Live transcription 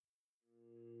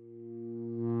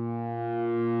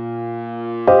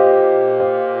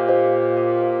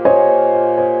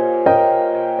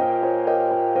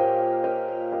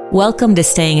Welcome to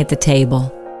Staying at the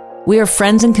Table. We are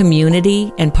friends and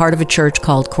community and part of a church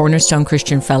called Cornerstone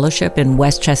Christian Fellowship in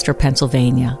Westchester,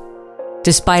 Pennsylvania.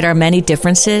 Despite our many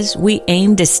differences, we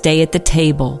aim to stay at the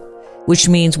table, which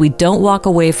means we don't walk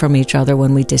away from each other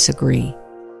when we disagree.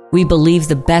 We believe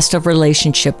the best of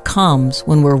relationship comes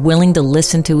when we're willing to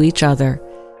listen to each other,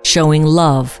 showing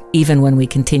love even when we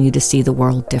continue to see the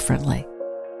world differently.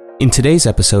 In today's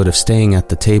episode of Staying at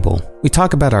the Table, we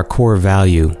talk about our core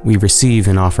value: we receive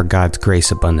and offer God's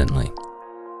grace abundantly.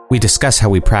 We discuss how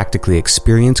we practically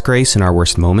experience grace in our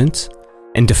worst moments,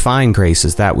 and define grace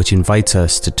as that which invites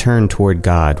us to turn toward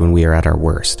God when we are at our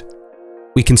worst.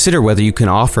 We consider whether you can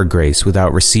offer grace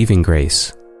without receiving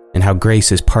grace, and how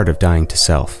grace is part of dying to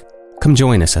self. Come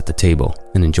join us at the table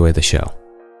and enjoy the show.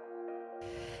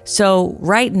 So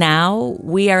right now,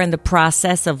 we are in the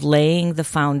process of laying the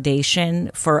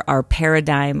foundation for our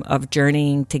paradigm of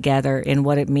journeying together in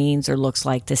what it means or looks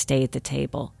like to stay at the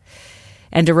table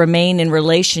and to remain in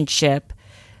relationship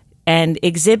and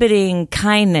exhibiting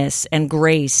kindness and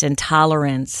grace and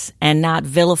tolerance and not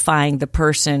vilifying the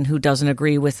person who doesn't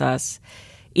agree with us,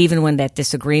 even when that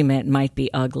disagreement might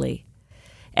be ugly.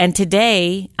 And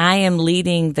today, I am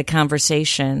leading the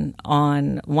conversation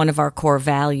on one of our core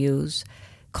values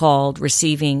called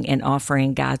receiving and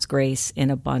offering God's grace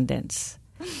in abundance.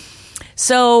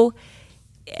 So,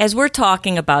 as we're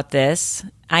talking about this,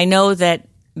 I know that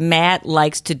Matt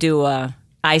likes to do a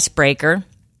icebreaker.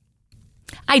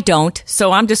 I don't,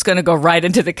 so I'm just going to go right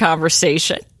into the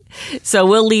conversation. So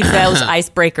we'll leave those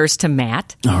icebreakers to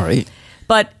Matt. All right.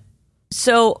 But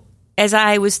so as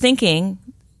I was thinking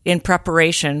in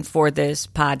preparation for this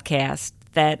podcast,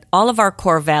 that all of our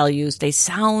core values, they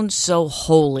sound so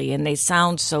holy and they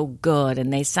sound so good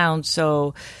and they sound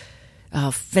so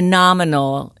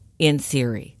phenomenal in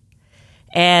theory.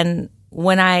 And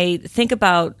when I think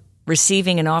about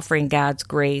receiving and offering God's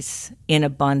grace in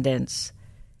abundance,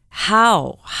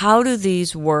 how do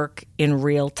these work in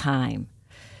real time?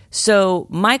 So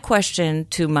my question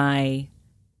to my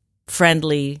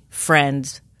friendly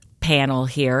friends panel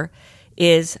here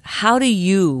is, how do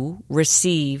you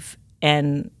receive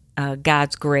and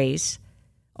God's grace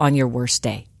on your worst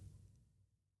day?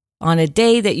 On a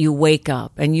day that you wake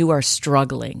up and you are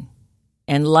struggling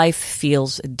and life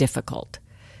feels difficult,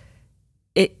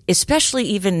 especially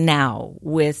even now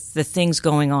with the things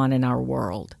going on in our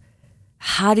world,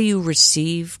 how do you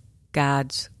receive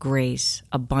God's grace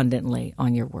abundantly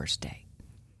on your worst day?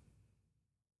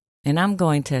 And I'm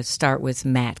going to start with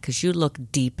Matt because you look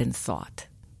deep in thought.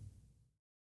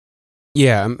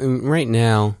 Yeah, right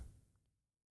now,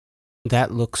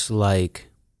 that looks like,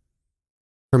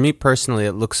 for me personally,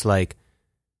 it looks like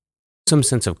some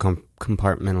sense of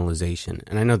compartmentalization.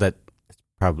 And I know that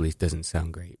probably doesn't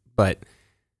sound great, but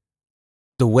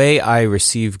the way I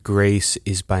receive grace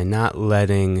is by not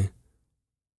letting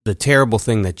the terrible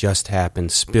thing that just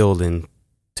happened spilled into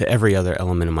every other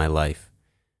element of my life.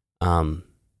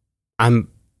 I'm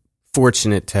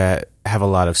fortunate to have a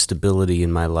lot of stability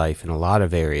in my life in a lot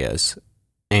of areas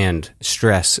and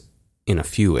stress in a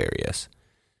few areas.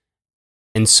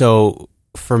 And so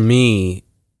for me,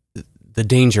 the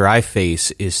danger I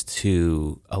face is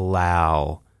to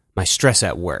allow my stress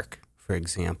at work, for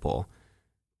example,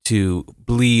 to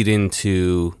bleed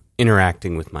into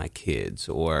interacting with my kids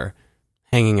or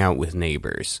hanging out with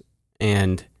neighbors.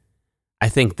 And I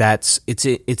think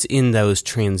it's in those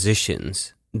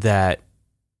transitions that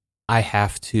I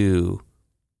have to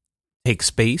take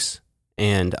space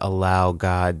and allow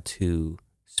God to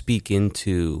speak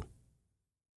into,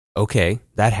 okay,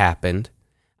 that happened.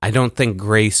 I don't think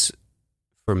grace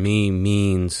for me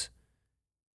means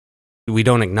we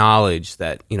don't acknowledge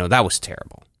that, that was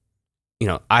terrible.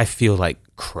 I feel like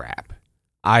crap.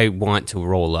 I want to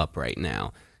roll up right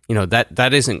now.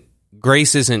 That isn't,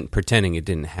 grace isn't pretending it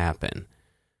didn't happen.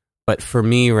 But for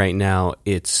me right now,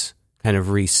 it's kind of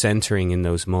recentering in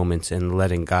those moments and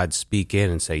letting God speak in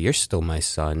and say, you're still my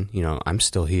son. I'm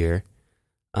still here.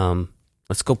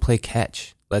 Let's go play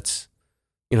catch. Let's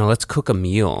cook a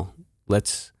meal.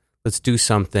 Let's do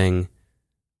something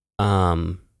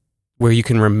where you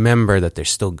can remember that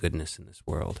there's still goodness in this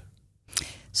world.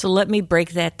 So let me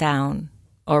break that down,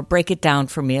 or break it down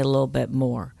for me a little bit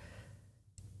more.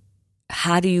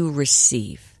 How do you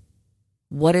receive?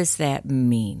 What does that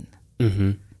mean?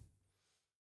 Mm-hmm.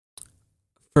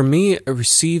 For me,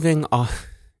 receiving, I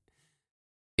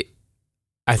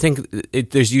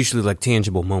think there's usually like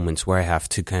tangible moments where I have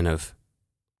to kind of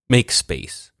make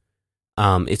space.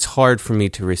 It's hard for me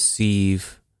to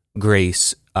receive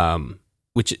grace,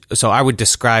 so I would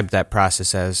describe that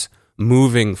process as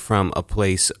moving from a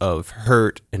place of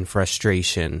hurt and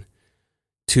frustration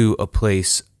to a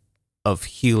place of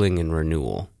healing and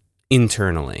renewal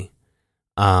internally.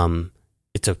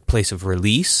 It's a place of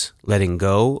release, letting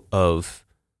go of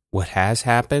what has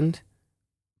happened,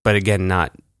 but again,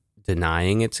 not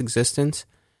denying its existence,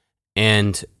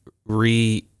 and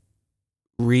refocusing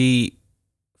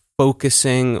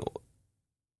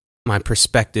my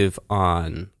perspective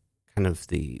on kind of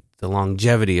the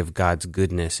longevity of God's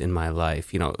goodness in my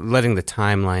life. Letting the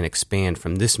timeline expand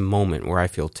from this moment where I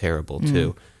feel terrible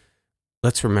to,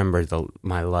 let's remember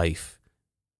my life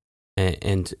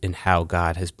and how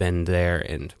God has been there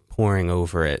and pouring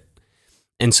over it.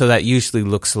 And so that usually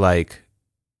looks like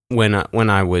when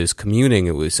I was commuting,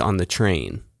 it was on the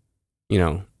train,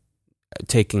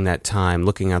 taking that time,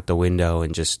 looking out the window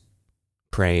and just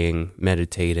praying,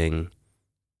 meditating,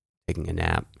 taking a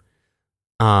nap.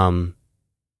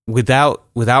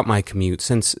 Without my commute,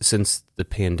 since the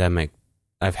pandemic,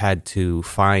 I've had to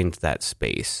find that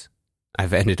space.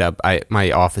 I've ended up,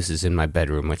 my office is in my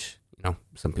bedroom, which,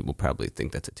 some people probably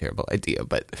think that's a terrible idea,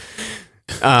 but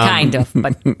kind of,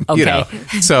 but okay.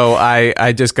 So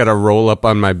I just got to roll up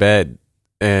on my bed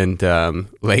and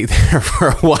lay there for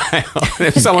a while. And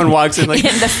if someone walks in like,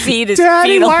 and the feet is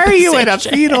Daddy, why are you in a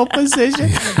position?" fetal position?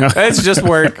 That's just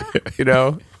work,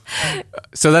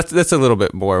 So that's a little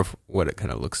bit more of what it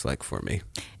kind of looks like for me.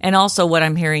 And also what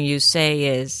I'm hearing you say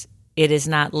is it is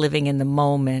not living in the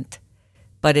moment,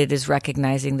 but it is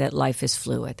recognizing that life is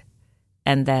fluid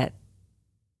and that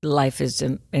life is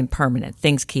impermanent.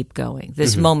 Things keep going.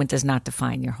 This moment does not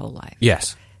define your whole life.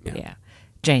 Yes. Yeah.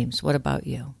 James, what about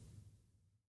you?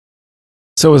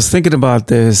 So I was thinking about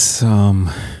this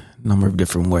number of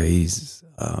different ways.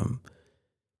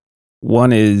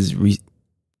 One is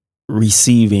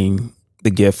receiving the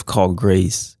gift called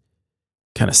grace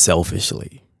kind of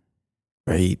selfishly,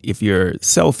 right? If you're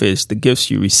selfish, the gifts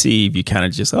you receive, you kind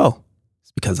of just,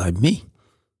 it's because I'm me,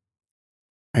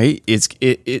 right?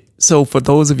 So for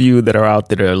those of you that are out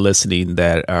there that are listening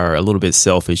that are a little bit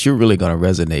selfish, you're really going to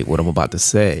resonate what I'm about to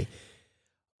say.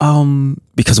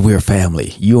 Because we're a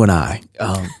family, you and I.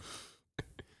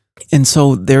 And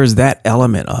so there's that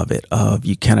element of it, of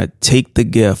you kind of take the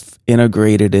gift,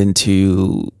 integrate it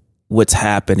into what's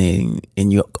happening,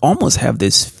 and you almost have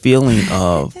this feeling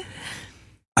of,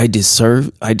 I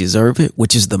deserve it,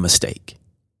 which is the mistake,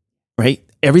 right?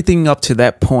 Everything up to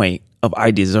that point of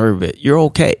I deserve it, you're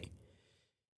okay.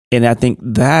 And I think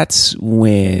that's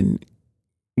when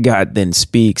God then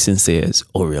speaks and says,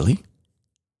 oh, really?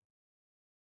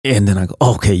 And then I go,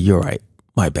 okay, you're right.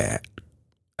 My bad.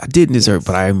 I didn't deserve it,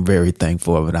 but I am very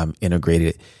thankful of it. I'm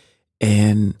integrated.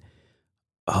 And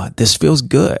this feels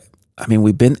good. I mean,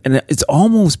 and it's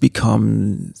almost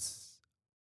become,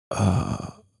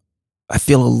 I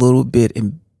feel a little bit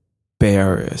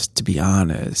embarrassed, to be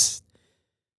honest,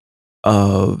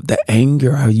 of the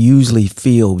anger I usually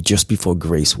feel just before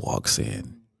grace walks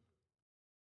in.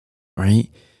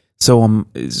 Right? So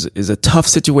it's a tough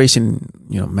situation.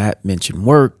 Matt mentioned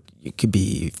work. It could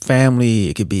be family.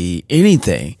 It could be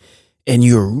anything. And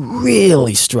you're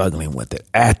really struggling with it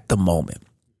at the moment.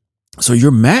 So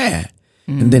you're mad.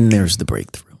 And then there's the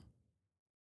breakthrough.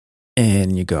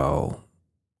 And you go,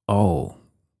 one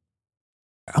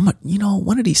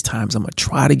of these times I'm going to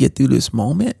try to get through this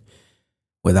moment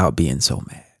without being so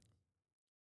mad,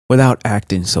 without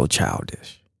acting so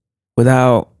childish,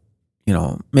 without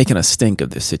making a stink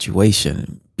of the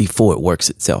situation before it works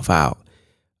itself out.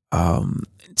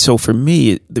 So for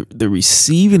me, the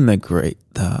receiving the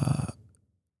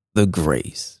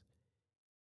grace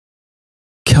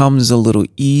comes a little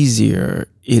easier.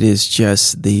 It is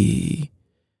just the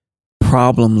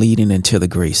problem leading into the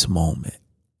grace moment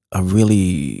of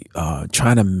really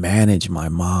trying to manage my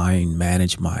mind,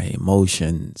 manage my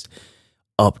emotions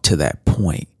up to that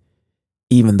point,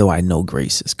 even though I know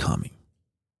grace is coming.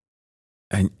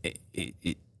 And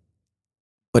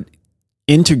but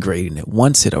integrating it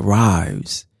once it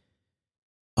arrives,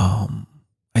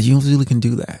 I usually can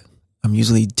do that. I'm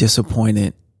usually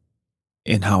disappointed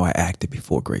in how I acted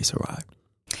before grace arrived.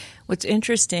 What's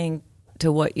interesting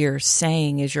to what you're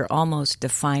saying is you're almost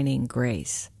defining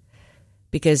grace,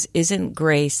 because isn't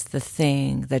grace the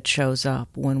thing that shows up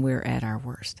when we're at our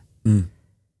worst?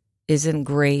 Isn't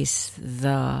grace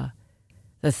the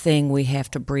thing we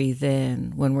have to breathe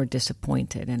in when we're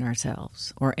disappointed in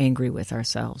ourselves or angry with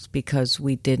ourselves because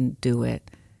we didn't do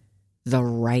it the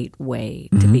right way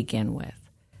to begin with?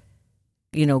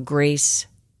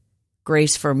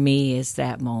 Grace for me is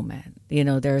that moment.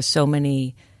 There are so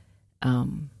many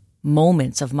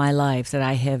moments of my life that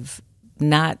I have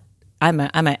not. I'm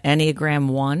an Enneagram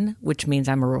 1, which means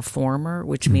I'm a reformer,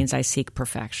 which means I seek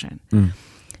perfection.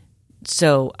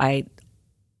 So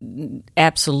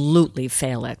absolutely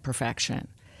fail at perfection.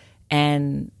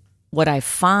 And what I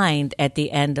find at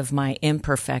the end of my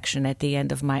imperfection, at the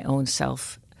end of my own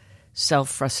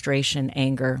self-frustration,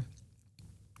 anger,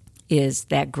 is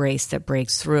that grace that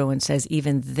breaks through and says,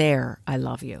 even there, I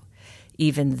love you.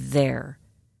 Even there,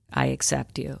 I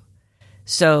accept you.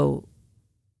 So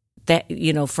that,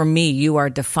 for me, you are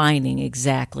defining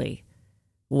exactly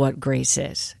what grace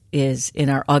is in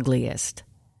our ugliest,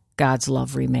 God's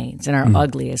love remains. In our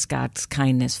ugliest, God's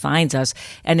kindness finds us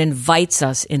and invites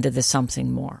us into the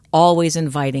something more, always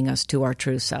inviting us to our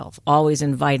true self, always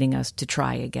inviting us to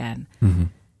try again. Mm-hmm.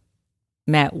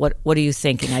 Matt, what are you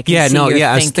thinking? I can see you're thinking.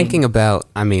 I was thinking about,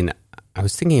 I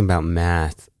was thinking about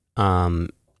math,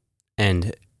 and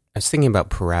I was thinking about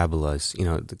parabolas,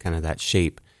 the kind of that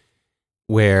shape,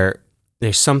 where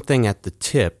there's something at the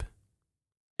tip,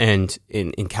 and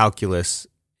in calculus,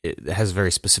 it has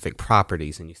very specific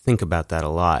properties, and you think about that a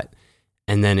lot,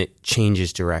 and then it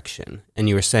changes direction. And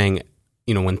you were saying,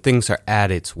 when things are at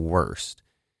its worst,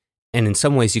 and in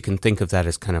some ways you can think of that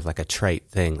as kind of like a trite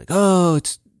thing, like,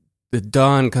 it's the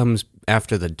dawn comes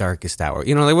after the darkest hour.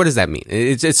 Like, what does that mean?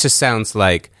 It just sounds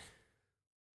like,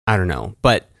 I don't know.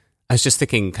 But I was just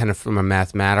thinking kind of from a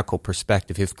mathematical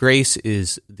perspective, if grace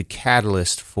is the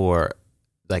catalyst for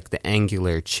like the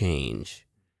angular change,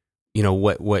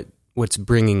 what's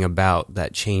bringing about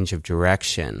that change of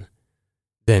direction,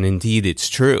 then indeed it's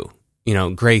true.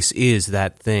 Grace is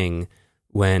that thing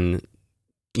when,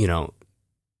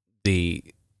 the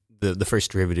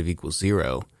first derivative equals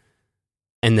 0,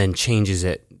 and then changes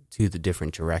it to the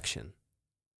different direction.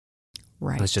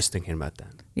 Right. I was just thinking about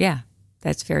that. Yeah,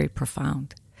 that's very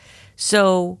profound.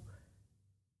 So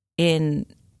in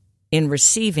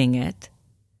receiving it,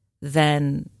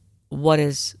 then what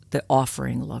does the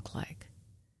offering look like?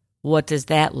 What does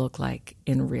that look like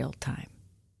in real time?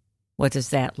 What does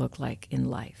that look like in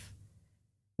life?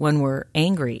 When we're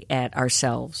angry at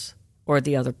ourselves or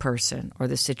the other person or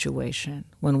the situation,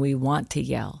 when we want to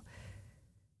yell,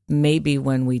 maybe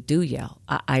when we do yell,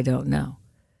 I don't know.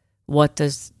 What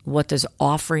does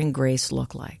offering grace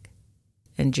look like?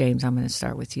 And James, I'm going to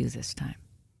start with you this time.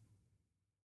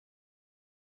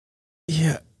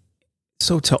 Yeah.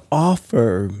 So to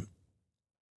offer,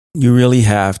 you really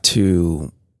have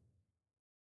to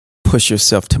push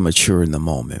yourself to mature in the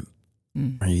moment,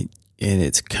 right?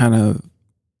 And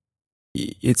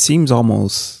it seems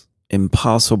almost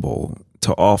impossible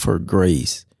to offer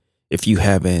grace if you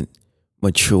haven't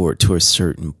matured to a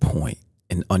certain point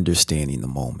in understanding the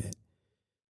moment.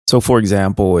 So, for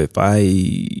example, if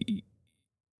I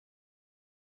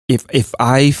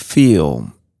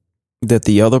feel that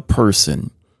the other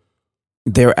person,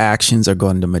 their actions are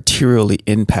going to materially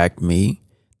impact me,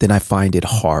 then I find it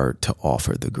hard to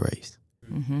offer the grace.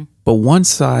 Mm-hmm. But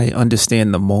once I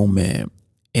understand the moment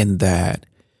and that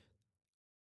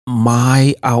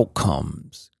my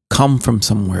outcomes come from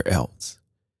somewhere else,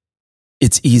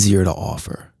 it's easier to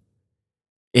offer.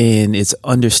 And it's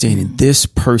understanding this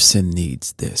person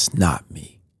needs this, not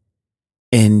me.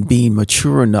 And being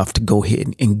mature enough to go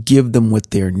ahead and give them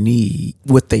what they need,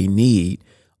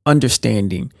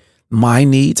 understanding my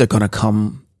needs are going to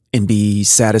come and be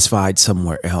satisfied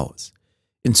somewhere else.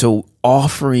 And so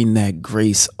offering that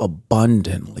grace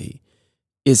abundantly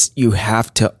is you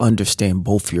have to understand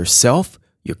both yourself,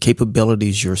 your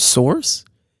capabilities, your source,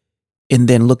 and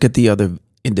then look at the other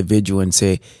individual and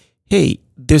say, hey,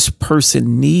 this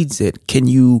person needs it. Can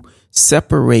you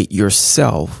separate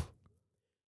yourself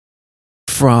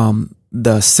from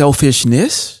the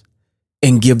selfishness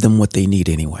and give them what they need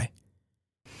anyway?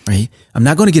 Right? I'm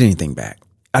not going to get anything back.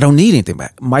 I don't need anything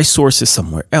back. My source is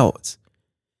somewhere else.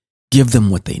 Give them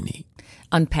what they need.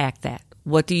 Unpack that.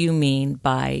 What do you mean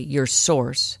by your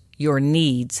source, your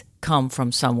needs come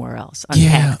from somewhere else?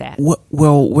 Unpack that.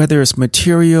 Well, whether it's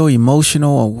material,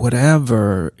 emotional, or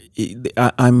whatever,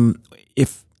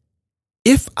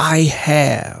 if I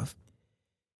have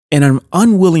and I'm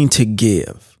unwilling to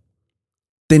give,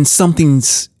 then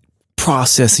something's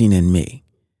processing in me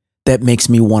that makes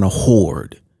me want to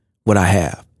hoard what I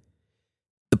have.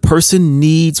 The person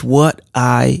needs what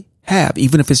I have,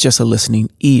 even if it's just a listening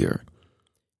ear,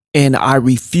 and I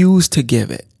refuse to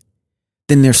give it,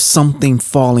 then there's something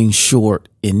falling short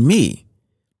in me.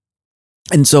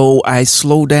 And so I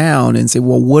slow down and say,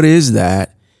 well, what is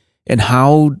that? And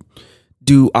how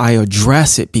do I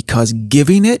address it? Because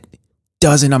giving it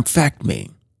doesn't affect me.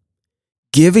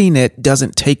 Giving it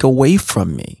doesn't take away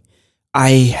from me. I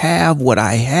have what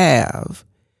I have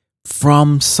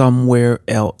from somewhere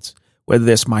else,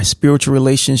 whether it's my spiritual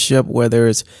relationship, whether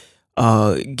it's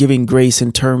giving grace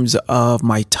in terms of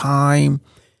my time,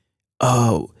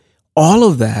 all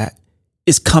of that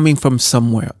is coming from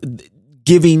somewhere.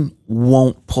 Giving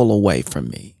won't pull away from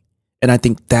me. And I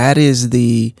think that is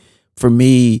for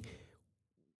me,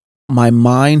 my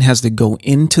mind has to go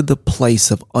into the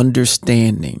place of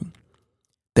understanding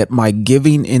that my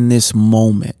giving in this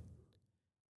moment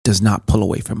does not pull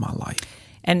away from my life.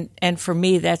 And for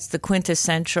me, that's the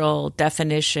quintessential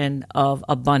definition of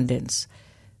abundance,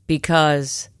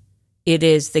 because it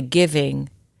is the giving.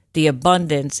 The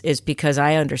abundance is because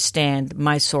I understand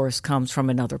my source comes from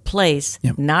another place,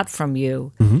 not from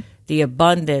you. Mm-hmm. The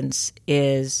abundance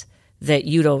is that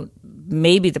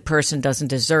maybe the person doesn't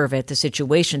deserve it, the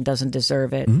situation doesn't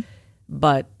deserve it,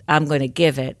 but I'm going to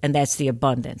give it, and that's the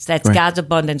abundance. That's right. God's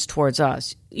abundance towards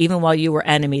us. Even while you were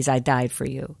enemies, I died for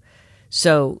you.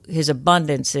 So his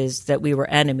abundance is that we were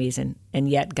enemies, and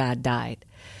yet God died.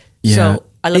 Yeah. So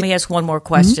let me ask one more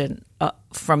question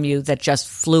from you that just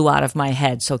flew out of my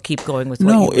head. So keep going with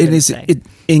what you were going to say.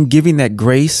 In giving that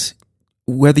grace,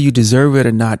 whether you deserve it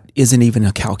or not isn't even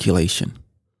a calculation.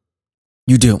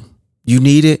 You do. You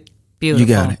need it. Beautiful.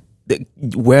 You got it.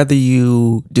 Whether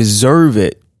you deserve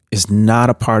it is not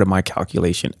a part of my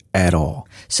calculation at all.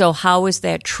 So how is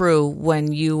that true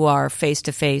when you are face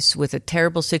to face with a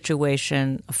terrible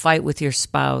situation, a fight with your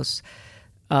spouse,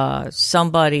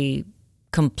 somebody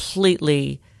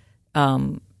completely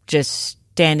just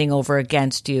standing over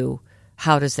against you?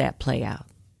 How does that play out?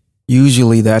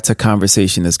 Usually that's a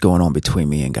conversation that's going on between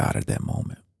me and God at that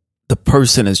moment. The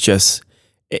person is just,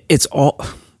 it's all,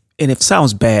 and it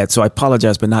sounds bad, so I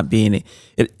apologize for not being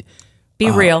it. Be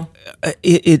real.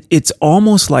 It's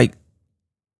almost like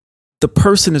the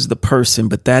person is the person,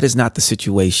 but that is not the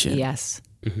situation. Yes.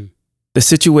 Mm-hmm. The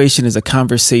situation is a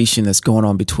conversation that's going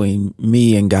on between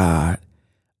me and God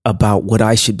about what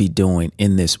I should be doing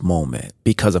in this moment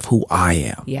because of who I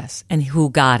am. Yes, and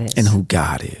who God is. And who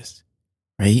God is,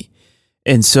 right?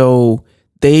 And so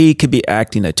they could be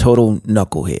acting a total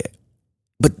knucklehead,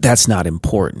 but that's not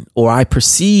important. Or I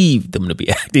perceive them to be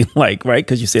acting like, right?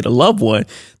 Because you said a loved one,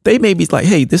 they may be like,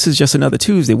 hey, this is just another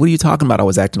Tuesday. What are you talking about? I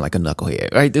was acting like a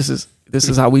knucklehead, right? This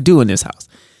is how we do in this house.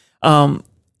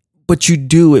 But you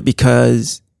do it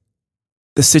because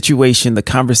the situation, the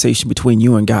conversation between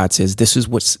you and God says, this is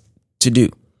what's to do.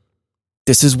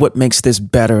 This is what makes this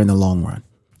better in the long run.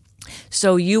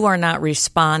 So you are not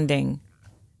responding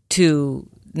to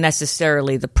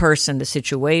necessarily the person, the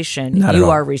situation. You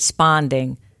are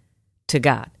responding to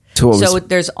God. So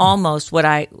there's almost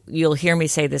you'll hear me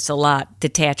say this a lot,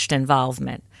 detached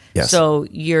involvement. Yes. So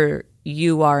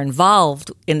you are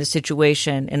involved in the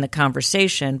situation, in the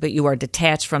conversation, but you are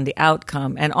detached from the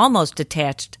outcome and almost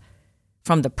detached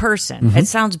from the person. Mm-hmm. It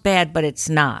sounds bad, but it's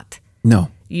not.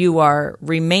 No. You are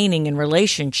remaining in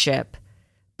relationship,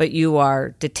 but you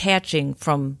are detaching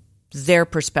from their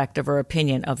perspective or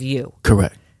opinion of you.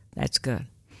 Correct. That's good.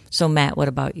 So, Matt, what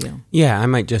about you? Yeah, I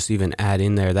might just even add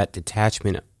in there that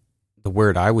detachment, the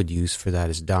word I would use for that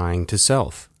is dying to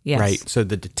self. Yes. Right? So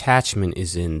the detachment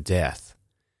is in death,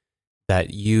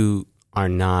 that you are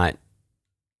not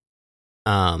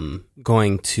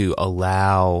going to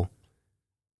allow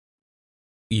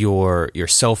your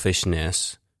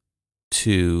selfishness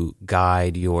to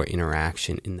guide your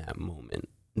interaction in that moment.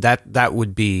 That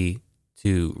would be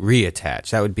to reattach.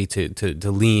 That would be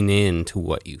to lean into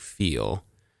what you feel.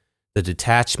 The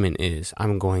detachment is,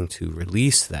 I'm going to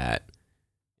release that,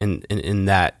 and in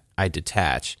that I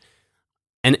detach.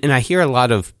 And I hear a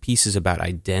lot of pieces about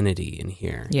identity in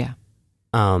here. Yeah.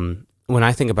 When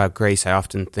I think about grace, I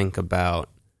often think about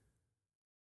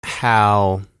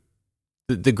how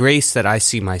the grace that I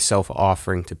see myself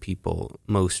offering to people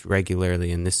most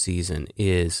regularly in this season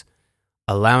is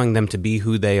allowing them to be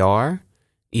who they are,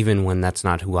 even when that's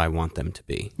not who I want them to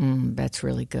be. That's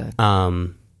really good.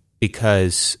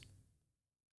 Because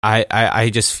I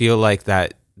just feel like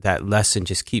that lesson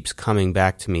just keeps coming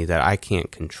back to me, that I can't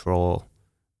control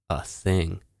a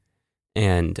thing.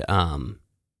 And,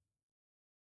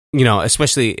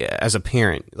 especially as a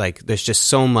parent, like there's just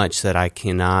so much that I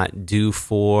cannot do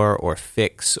for or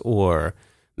fix or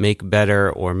make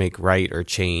better or make right or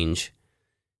change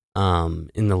in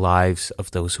the lives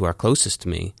of those who are closest to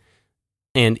me.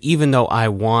 And even though I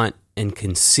want and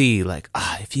can see like,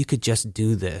 if you could just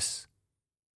do this,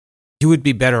 you would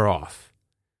be better off.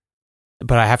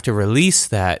 But I have to release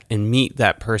that and meet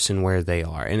that person where they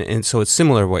are. And so it's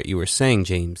similar to what you were saying,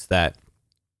 James, that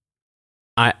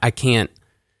I can't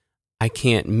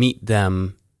meet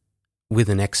them with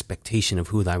an expectation of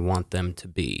who I want them to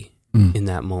be in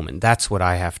that moment. That's what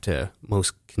I have to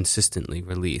most consistently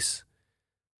release.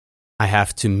 I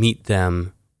have to meet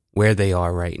them where they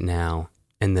are right now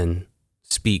and then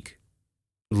speak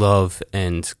love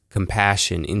and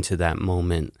compassion into that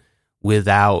moment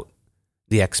without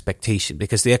the expectation,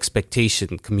 because the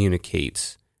expectation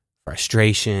communicates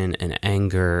frustration and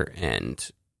anger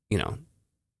and,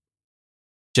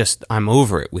 just I'm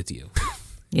over it with you.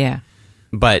 Yeah.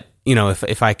 But,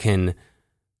 if I can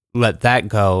let that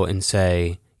go and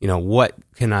say, what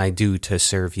can I do to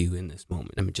serve you in this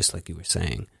moment? I mean, just like you were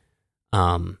saying,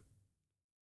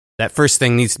 that first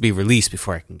thing needs to be released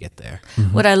before I can get there.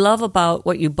 Mm-hmm. What I love about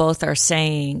what you both are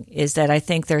saying is that I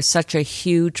think there's such a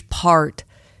huge part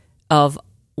of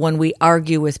when we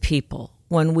argue with people,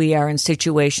 when we are in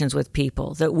situations with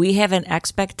people, that we have an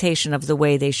expectation of the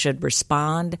way they should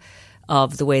respond,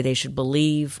 of the way they should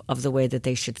believe, of the way that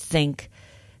they should think,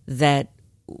 that,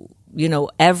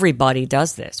 everybody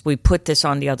does this. We put this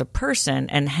on the other person,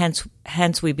 and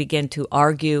hence we begin to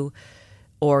argue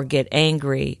or get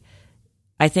angry.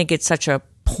 I think it's such a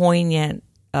poignant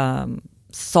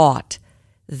thought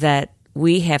that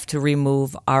we have to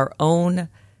remove our own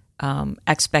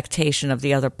expectation of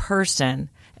the other person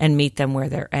and meet them where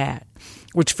they're at,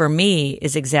 which for me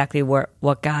is exactly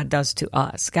what God does to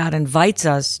us. God invites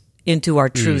us into our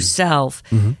true self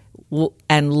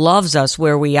and loves us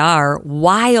where we are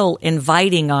while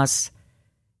inviting us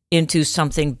into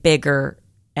something bigger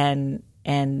and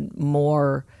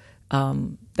more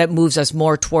that moves us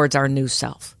more towards our new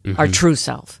self, our true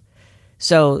self.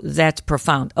 So that's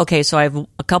profound. Okay, so I have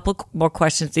a couple more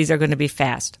questions. These are going to be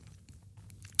fast.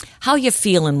 How you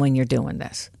feeling when you're doing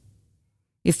this?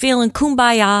 You feeling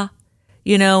kumbaya?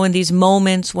 In these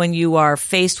moments when you are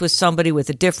faced with somebody with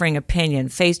a differing opinion,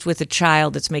 faced with a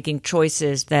child that's making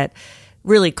choices that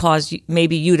really cause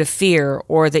maybe you to fear,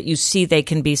 or that you see they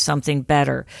can be something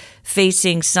better,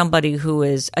 facing somebody who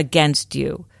is against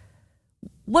you.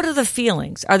 What are the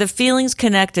feelings? Are the feelings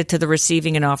connected to the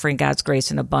receiving and offering God's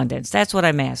grace in abundance? That's what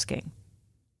I'm asking.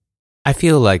 I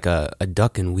feel like a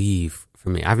duck and weave for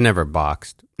me. I've never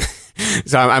boxed.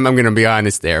 So I'm going to be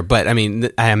honest there. But I mean,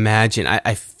 I imagine,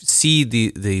 I see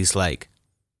these like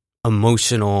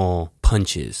emotional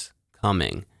punches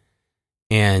coming.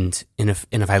 And if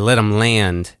I let them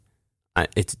land,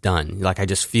 it's done. Like I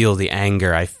just feel the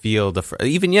anger. I feel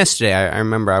even yesterday, I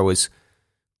remember I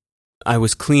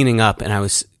was cleaning up,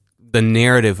 and the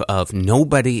narrative of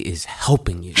nobody is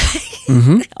helping you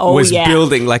was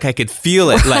building. Like I could feel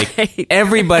it. Right. Like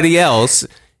everybody else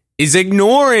is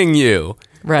ignoring you.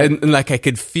 Right. And like I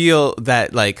could feel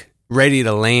that like ready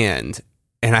to land,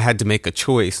 and I had to make a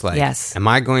choice. Like, am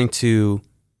I going to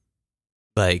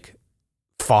like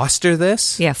foster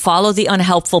this? Yeah. Follow the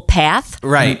unhelpful path.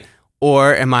 Right. Mm-hmm.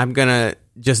 Or am I going to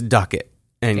just duck it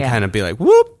and kind of be like,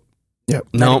 whoop. Yep.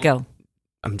 Let it go.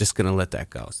 I'm just going to let that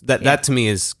go. So that to me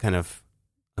is kind of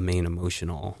a main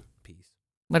emotional piece.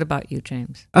 What about you,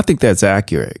 James? I think that's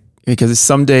accurate, because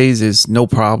some days is no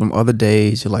problem. Other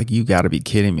days you're like, you got to be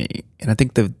kidding me. And I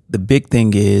think the big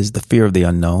thing is the fear of the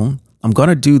unknown. I'm going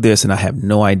to do this and I have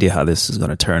no idea how this is going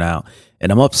to turn out.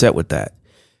 And I'm upset with that,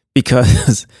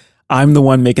 because I'm the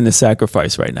one making the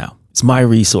sacrifice right now. It's my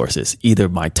resources, either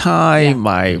my time,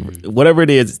 my whatever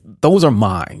it is. Those are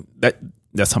mine.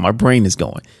 That's how my brain is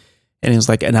going. And it's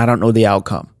like, and I don't know the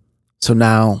outcome. So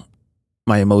now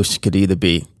my emotion could either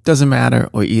be, doesn't matter,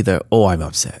 or either, oh, I'm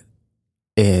upset.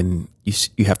 And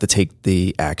you have to take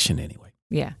the action anyway.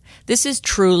 Yeah. This is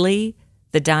truly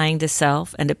the dying to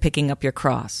self and the picking up your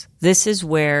cross. This is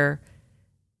where,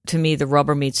 to me, the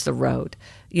rubber meets the road.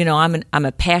 I'm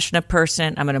a passionate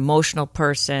person. I'm an emotional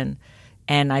person.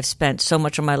 And I've spent so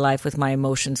much of my life with my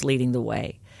emotions leading the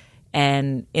way.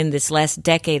 And in this last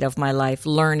decade of my life,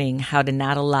 learning how to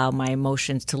not allow my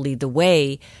emotions to lead the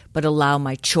way, but allow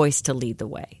my choice to lead the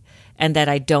way, and that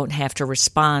I don't have to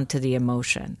respond to the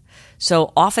emotion.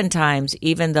 So oftentimes,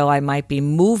 even though I might be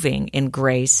moving in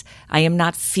grace, I am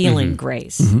not feeling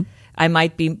grace. Mm-hmm. I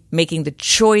might be making the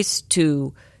choice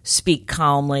to speak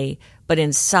calmly, but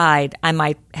inside I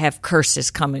might have curses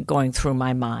going through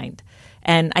my mind.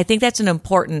 And I think that's an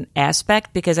important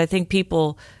aspect, because I think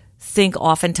people think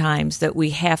oftentimes that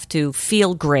we have to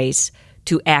feel grace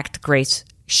to act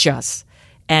gracious.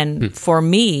 And for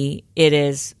me, it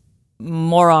is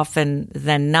more often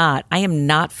than not, I am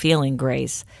not feeling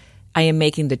grace. I am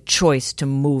making the choice to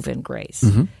move in grace.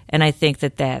 Mm-hmm. And I think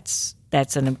that's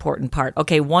an important part.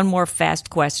 Okay, one more fast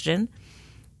question.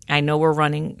 I know we're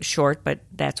running short, but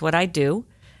that's what I do.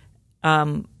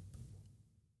 Are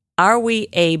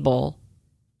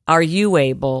you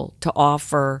able to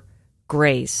offer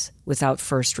grace without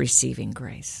first receiving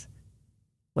grace?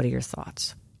 What are your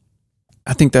thoughts?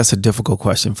 I think that's a difficult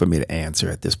question for me to answer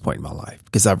at this point in my life,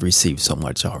 because I've received so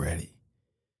much already.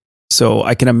 So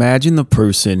I can imagine the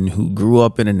person who grew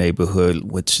up in a neighborhood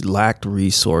which lacked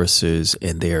resources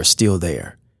and they're still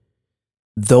there.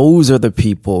 those are the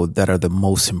people that are the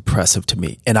most impressive to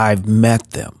me. And I've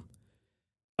met them.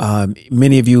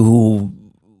 Many of you who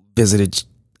visited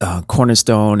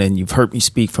Cornerstone, and you've heard me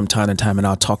speak from time to time, and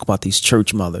I'll talk about these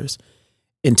church mothers.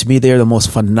 And to me, they're the most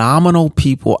phenomenal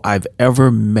people I've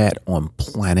ever met on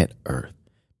planet Earth.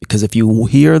 Because if you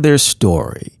hear their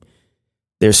story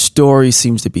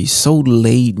seems to be so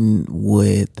laden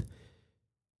with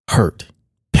hurt,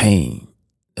 pain,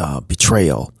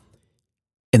 betrayal.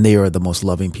 And they are the most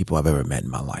loving people I've ever met in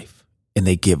my life. And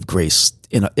they give grace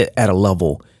at a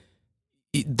level.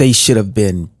 They should have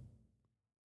been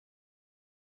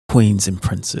queens and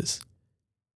princes.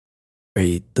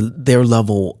 Right? Their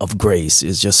level of grace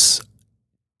is just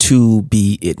to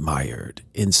be admired.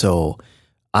 And so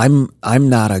I'm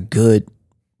not a good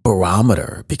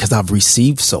barometer because I've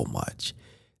received so much.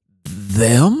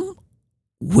 Them,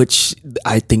 which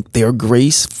I think their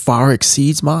grace far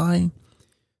exceeds mine,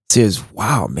 says,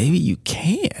 wow, maybe you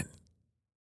can.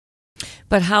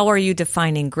 But how are you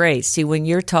defining grace? See, when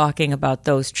you're talking about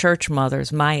those church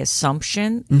mothers, my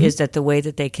assumption is that the way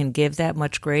that they can give that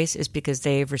much grace is because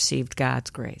they have received God's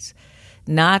grace,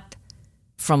 not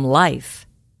from life,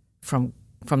 from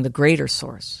the greater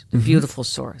source, the beautiful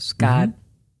source, God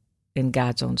in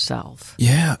God's own self.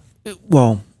 Yeah.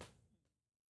 Well,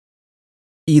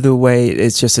 either way,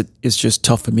 it's just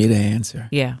tough for me to answer.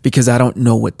 Yeah. Because I don't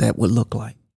know what that would look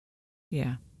like.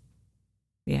 Yeah.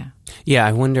 Yeah. Yeah,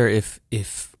 I wonder if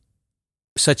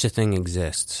such a thing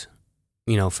exists.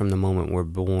 You know, from the moment we're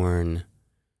born,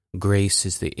 grace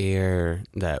is the air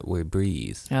that we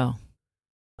breathe. Oh.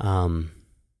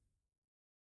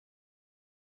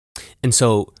 And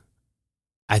so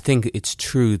I think it's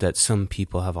true that some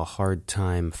people have a hard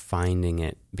time finding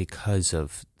it because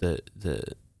of the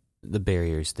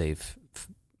barriers they've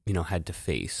had to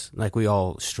face. Like we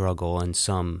all struggle, and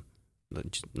some,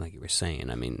 like you were saying,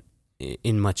 I mean,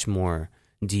 in much more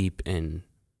deep and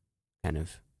kind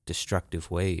of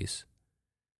destructive ways.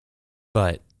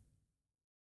 But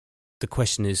the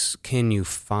question is, can you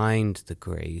find the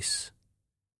grace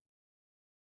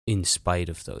in spite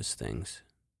of those things?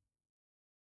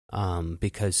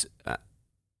 Because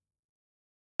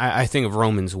I think of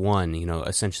Romans 1,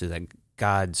 essentially that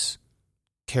God's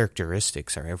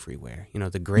characteristics are everywhere.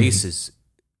 The grace is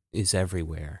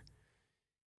everywhere.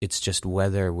 It's just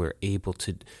whether we're able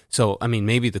to. So, I mean,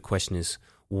 maybe the question is,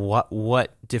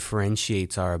 what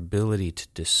differentiates our ability to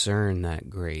discern that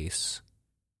grace?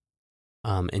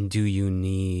 And do you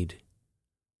need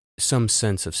some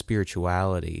sense of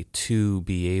spirituality to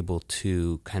be able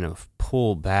to kind of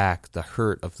pull back the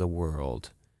hurt of the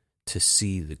world to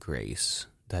see the grace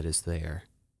that is there?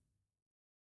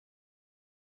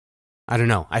 I don't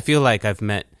know. I feel like I've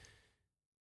met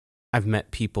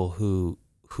people who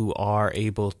are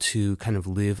able to kind of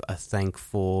live a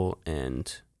thankful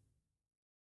and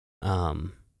a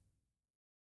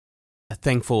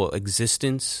thankful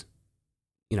existence,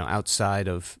 outside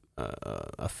of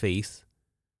a faith.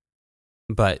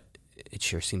 But it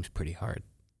sure seems pretty hard.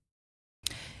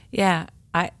 Yeah,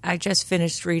 I just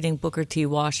finished reading Booker T.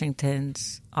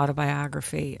 Washington's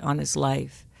autobiography on his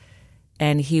life,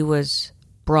 and he was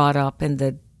brought up in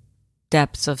the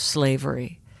depths of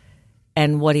slavery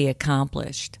and what he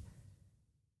accomplished,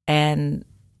 and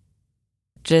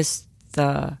just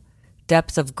the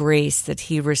depth of grace that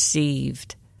he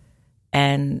received,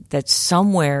 and that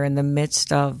somewhere in the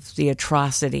midst of the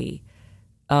atrocity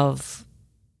of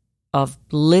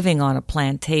living on a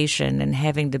plantation and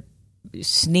having to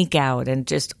sneak out, and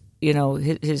just,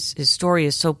 his story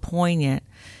is so poignant,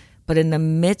 but in the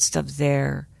midst of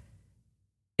this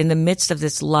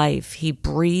life, he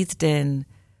breathed in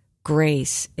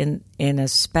grace in a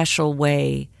special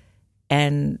way,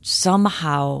 and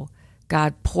somehow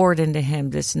God poured into him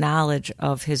this knowledge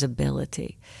of his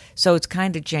ability. So it's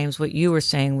kind of, James, what you were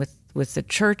saying with the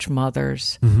church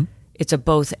mothers. It's a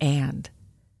both and.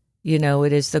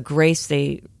 It is the grace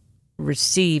they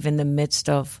receive in the midst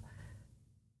of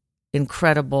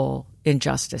incredible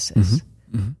injustices.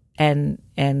 And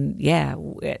yeah,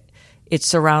 it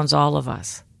surrounds all of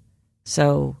us.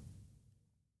 So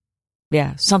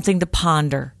yeah, something to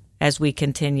ponder as we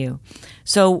continue.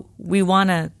 So we want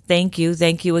to thank you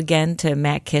again to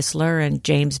Matt Kistler and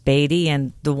James Beatty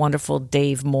and the wonderful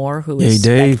Dave Moore, who is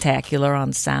spectacular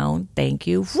on sound. Thank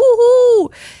you.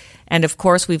 Woohoo! And of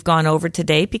course, we've gone over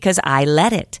today because I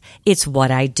let it. It's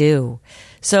what I do.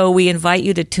 So we invite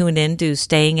you to tune in to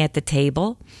Staying at the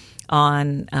Table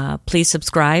please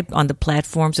subscribe on the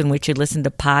platforms in which you listen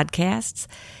to podcasts.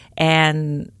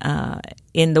 And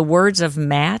in the words of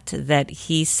Matt, that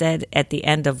he said at the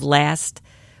end of last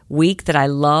week that I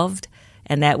loved,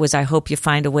 and that was, I hope you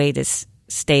find a way to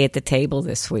stay at the table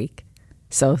this week.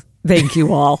 So thank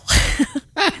you all.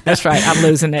 That's right. I'm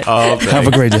losing it. Oh, have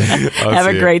a great day. Have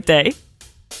a great day.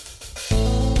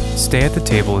 Stay at the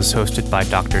Table is hosted by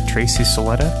Dr. Tracy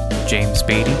Soletta, James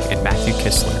Beatty, and Matthew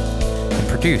Kistler, and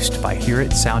produced by Hear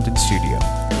It Sound and Studio.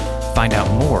 Find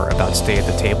out more about Stay at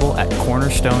the Table at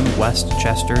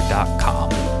cornerstonewestchester.com.